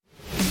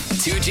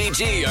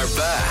2GG are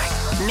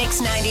back.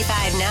 Mix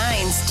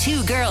 95.9's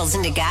Two Girls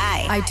and a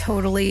Guy. I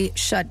totally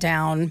shut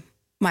down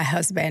my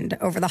husband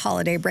over the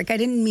holiday break. I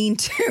didn't mean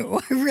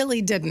to. I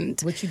really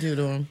didn't. What you do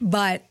to him?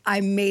 But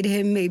I made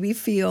him maybe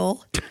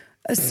feel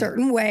a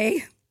certain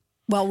way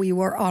while we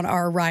were on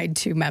our ride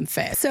to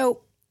Memphis.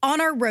 So on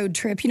our road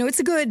trip, it's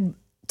a good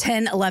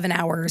 10, 11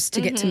 hours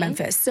to get to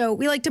Memphis. So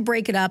we like to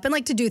break it up and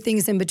like to do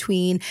things in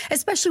between,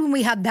 especially when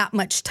we have that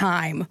much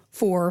time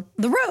for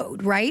the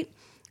road, right?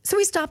 So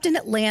we stopped in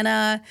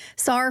Atlanta,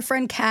 saw our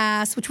friend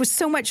Cass, which was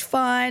so much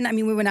fun. I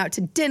mean, we went out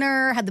to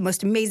dinner, had the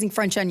most amazing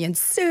French onion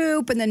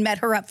soup, and then met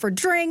her up for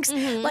drinks.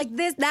 Like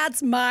this,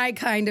 that's my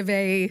kind of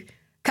a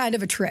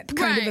trip,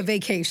 kind of a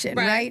vacation,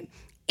 right?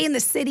 In the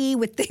city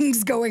with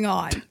things going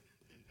on.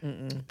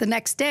 The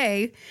next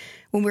day,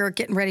 when we were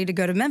getting ready to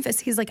go to Memphis,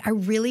 he's like, I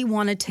really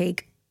want to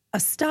take a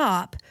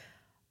stop.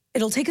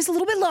 It'll take us a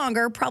little bit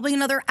longer, probably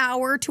another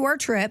hour to our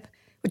trip,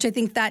 which I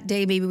think that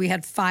day maybe we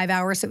had 5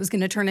 hours, so it was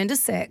going to turn into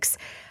 6.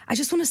 I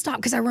just want to stop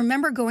because I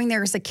remember going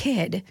there as a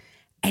kid,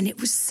 and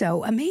it was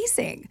so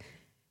amazing.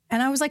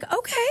 And I was like,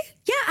 okay,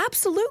 yeah,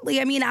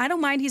 absolutely. I mean, I don't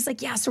mind. He's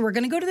like, yeah, so we're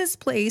going to go to this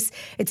place.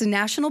 It's a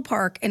national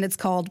park, and it's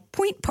called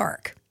Point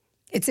Park.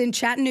 It's in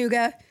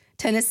Chattanooga,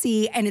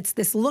 Tennessee, and it's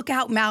this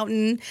lookout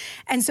mountain.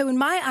 And so in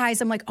my eyes,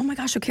 I'm like, oh my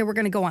gosh, okay, we're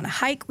going to go on a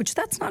hike, which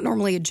that's not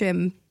normally a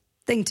gym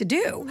thing to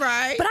do.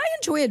 Right. But I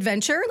enjoy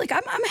adventure. Like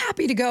I'm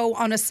happy to go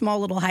on a small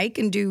little hike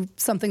and do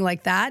something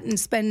like that and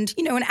spend,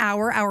 an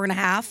hour and a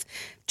half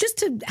just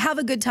to have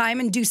a good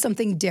time and do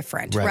something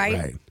different,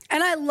 right?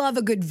 And I love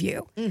a good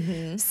view.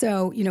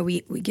 So,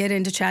 we get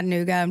into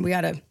Chattanooga and we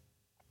got to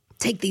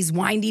take these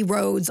windy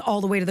roads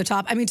all the way to the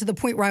top. I mean, to the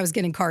point where I was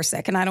getting car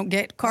sick, and I don't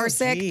get car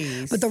sick,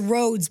 but the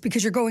roads,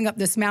 because you're going up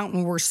this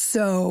mountain, were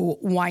so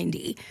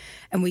windy.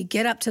 And we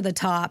get up to the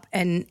top,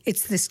 and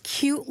it's this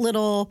cute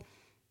little,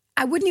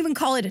 I wouldn't even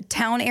call it a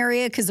town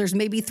area because there's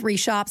maybe 3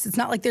 shops. It's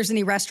not like there's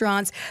any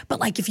restaurants, but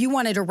like if you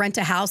wanted to rent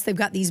a house, they've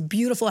got these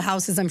beautiful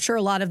houses. I'm sure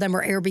a lot of them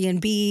are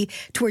Airbnb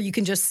to where you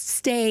can just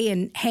stay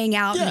and hang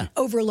out and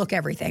overlook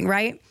everything,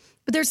 right?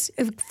 But there's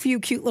a few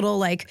cute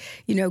little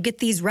get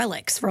these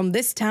relics from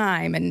this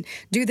time and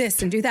do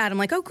this and do that. I'm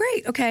like, oh,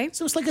 great. Okay.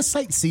 So it's like a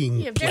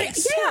sightseeing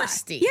place.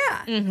 Touristy.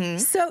 Yeah.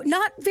 So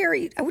not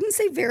very, I wouldn't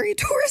say very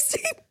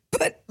touristy,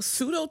 but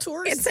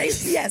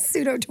pseudo-touristy? Yes,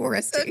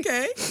 pseudo-touristy.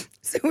 Okay.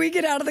 So we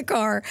get out of the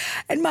car,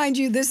 and mind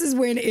you, this is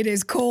when it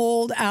is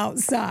cold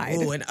outside.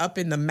 Oh, and up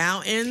in the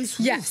mountains?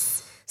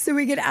 Yes. So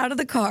we get out of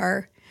the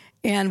car,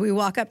 and we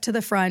walk up to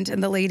the front,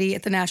 and the lady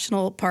at the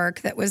national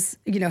park that was,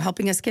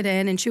 helping us get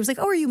in, and she was like,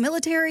 oh, are you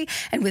military?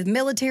 And with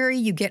military,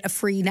 you get a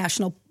free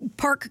national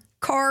park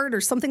card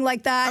or something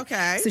like that.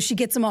 Okay. So she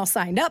gets them all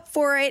signed up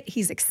for it.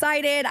 He's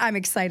excited. I'm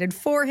excited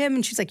for him.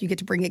 And she's like, you get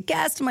to bring a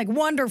guest. I'm like,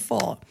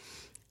 wonderful.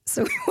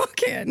 So we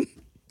walk in.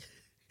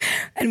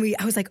 And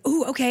I was like,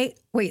 ooh, okay,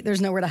 wait, there's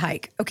nowhere to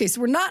hike. Okay,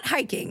 so we're not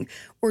hiking.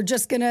 We're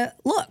just going to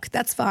look.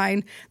 That's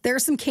fine. There are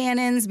some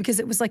cannons because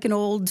it was like an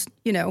old,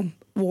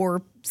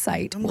 war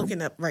site. I'm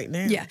looking up right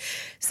now. Yeah.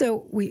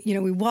 So we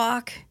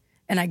walk,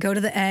 and I go to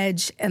the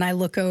edge, and I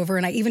look over,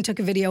 and I even took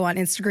a video on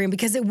Instagram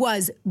because it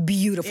was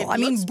beautiful.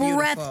 It looks beautiful.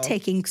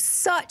 Breathtaking.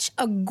 Such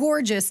a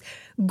gorgeous,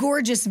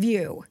 gorgeous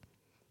view.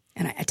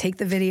 And I take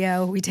the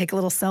video. We take a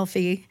little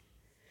selfie.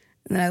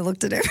 And then I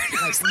looked at him. And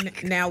I was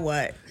like, now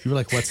what? You were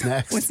like, what's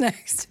next? What's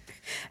next?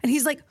 And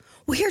he's like,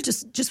 well, here,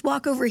 just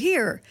walk over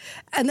here.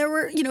 And there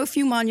were, a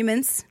few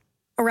monuments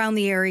around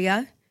the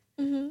area.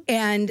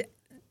 And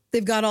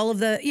they've got all of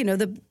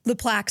the, the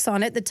plaques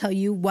on it that tell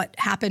you what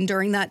happened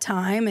during that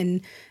time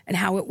and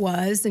how it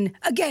was. And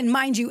again,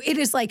 mind you, it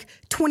is like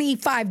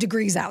 25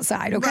 degrees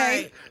outside,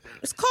 okay? Right.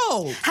 It's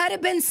cold. Had it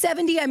been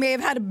 70, I may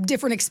have had a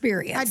different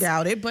experience. I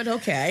doubt it, but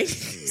okay.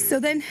 So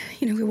then,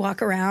 we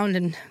walk around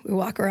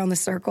the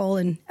circle.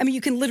 And I mean, you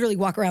can literally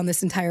walk around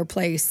this entire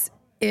place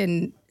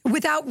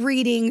without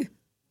reading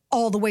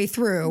all the way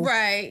through.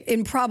 Right.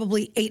 In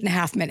probably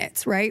 8.5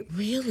 minutes, right?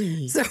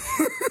 Really? So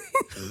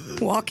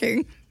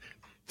walking.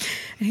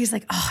 And he's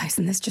like, oh,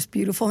 isn't this just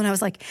beautiful? And I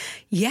was like,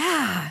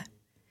 yeah,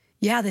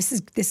 this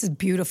is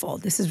beautiful.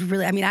 This is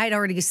really, I mean, I had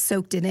already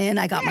soaked it in.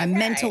 I got my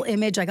mental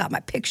image. I got my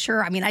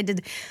picture. I mean, I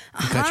did.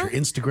 You got your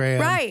Instagram.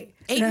 Right.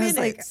 8 and I was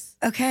minutes.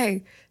 like,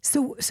 okay,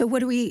 so what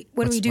do we do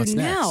what's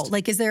now? next?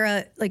 Like, is there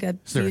a there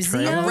a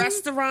museum? trail? A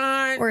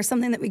restaurant? Or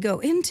something that we go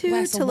into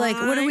Glass to of like,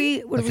 what do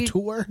we Like a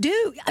tour?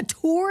 do? A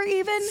tour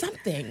even?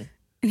 Something.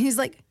 And he's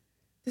like,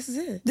 This is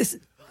it. this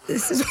is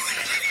what it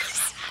is.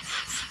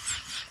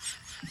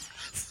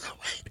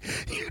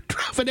 You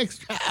drove an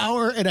extra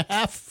hour and a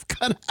half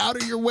kind of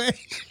out of your way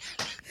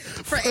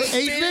For 8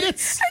 8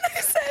 minutes? And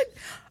I said,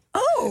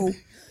 oh.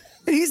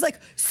 And he's like,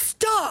 stop.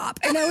 stop.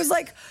 And I was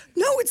like,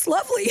 no, it's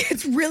lovely.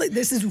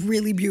 This is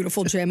really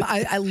beautiful, Jim.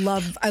 I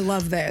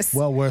love this.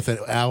 Well worth an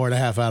hour and a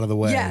half out of the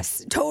way.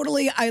 Yes,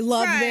 totally. I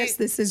love this.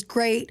 This is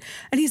great.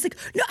 And he's like,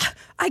 no,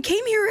 I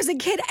came here as a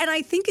kid. And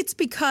I think it's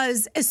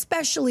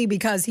especially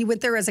because he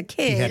went there as a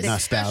kid. He had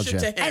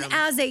nostalgia. And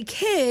as a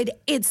kid,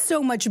 it's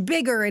so much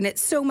bigger and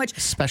it's so much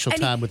special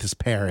time with his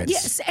parents.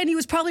 Yes, and he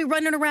was probably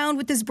running around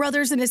with his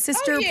brothers and his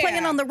sister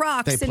playing on the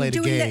rocks They played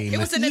and a doing game. It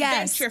was an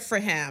adventure for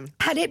him.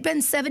 Had it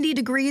been 70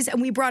 degrees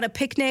and we brought a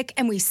picnic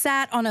and we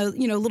sat on a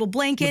little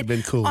blanket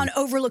been cool. on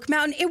Overlook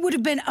Mountain, it would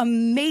have been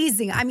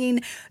amazing. I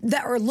mean,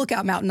 or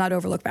Lookout Mountain, not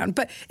Overlook Mountain,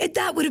 but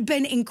that would have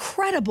been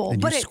incredible.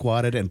 And but you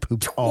squatted and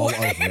pooped all over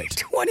it.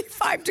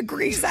 25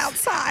 degrees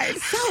outside.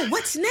 So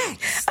what's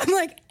next? I'm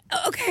like,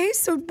 okay,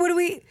 so what do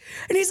we?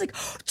 And he's like,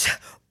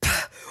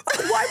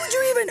 why would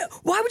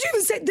you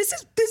even say this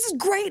is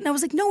great? And I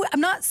was like, no,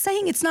 I'm not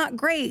saying it's not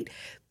great.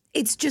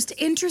 It's just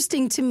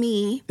interesting to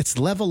me. It's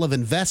level of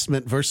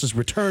investment versus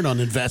return on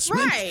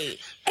investment. Right.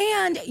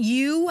 And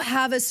you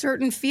have a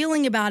certain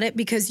feeling about it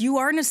because you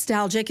are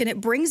nostalgic and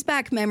it brings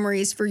back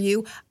memories for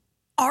you.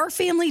 Our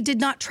family did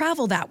not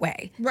travel that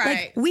way. Right.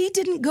 Like, we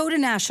didn't go to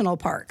national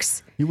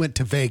parks. You went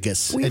to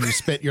Vegas and you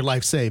spent your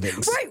life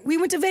savings. Right. We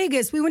went to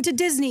Vegas. We went to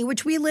Disney,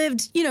 which we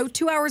lived,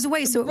 2 hours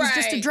away. So it was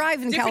just a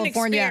drive in Different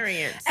California.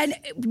 experience. And,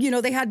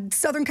 they had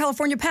Southern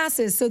California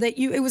passes so that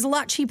it was a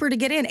lot cheaper to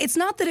get in. It's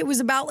not that it was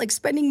about like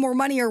spending more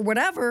money or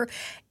whatever.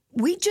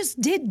 We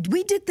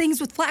did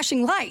things with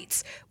flashing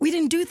lights. We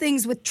didn't do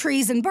things with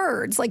trees and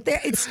birds. Like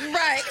it's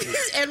right.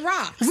 And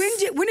rocks.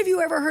 When have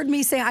you ever heard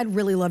me say I'd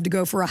really love to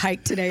go for a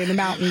hike today in the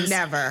mountains?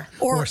 Never.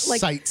 Or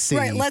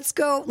sightseeing. Right, let's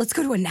go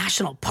to a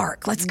national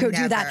park. Let's go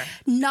do that.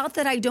 Not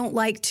that I don't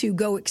like to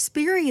go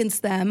experience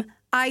them.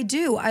 I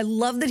do. I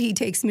love that he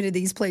takes me to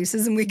these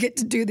places and we get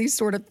to do these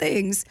sort of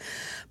things.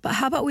 But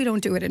how about we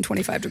don't do it in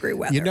 25-degree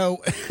weather?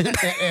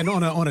 And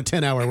on a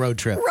 10-hour road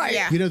trip. Right.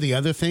 Yeah. The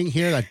other thing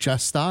here I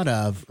just thought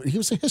of, he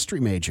was a history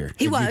major.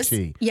 He at was.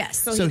 UT. Yes.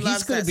 So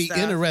he's going to be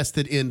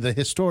interested in the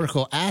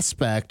historical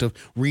aspect of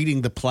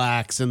reading the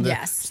plaques and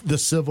the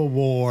Civil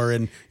War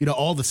and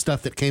all the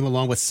stuff that came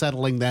along with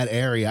settling that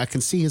area. I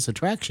can see his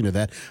attraction to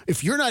that.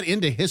 If you're not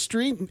into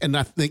history, and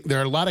I think there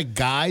are a lot of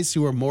guys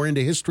who are more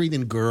into history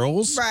than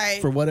girls, right,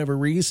 for whatever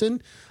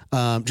reason.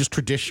 Just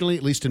traditionally,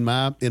 at least in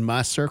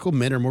my circle,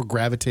 men are more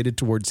gravitated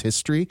towards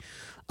history,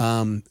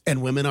 and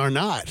women are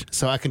not.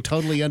 So I can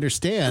totally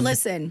understand.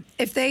 Listen,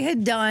 if they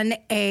had done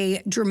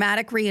a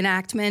dramatic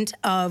reenactment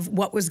of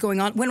what was going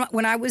on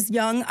when I was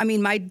young, I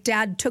mean, my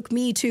dad took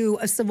me to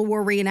a Civil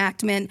War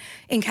reenactment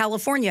in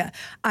California.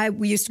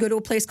 We used to go to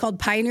a place called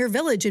Pioneer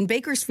Village in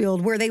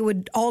Bakersfield, where they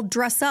would all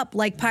dress up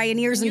like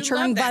pioneers and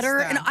churn butter.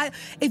 And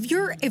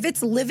if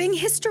it's living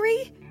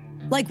history,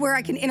 like where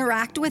I can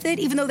interact with it,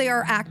 even though they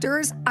are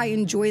actors, I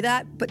enjoy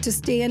that. But to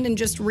stand and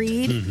just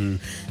read,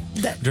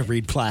 to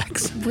read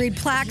plaques, you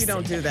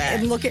don't do that,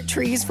 and look at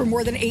trees for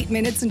more than 8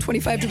 minutes in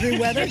 25-degree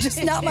weather,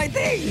 just not my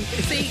thing.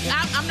 See,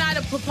 I'm not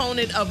a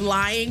proponent of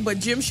lying, but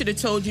Jim should have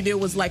told you there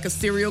was like a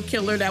serial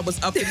killer that was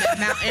up in that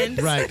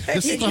mountain. Right.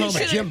 This is the home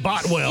of Jim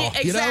Botwell.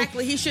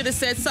 Exactly. He should have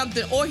said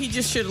something, or he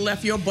just should have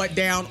left your butt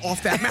down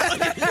off that mountain.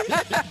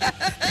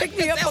 Pick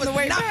me up on the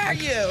way back.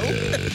 For you.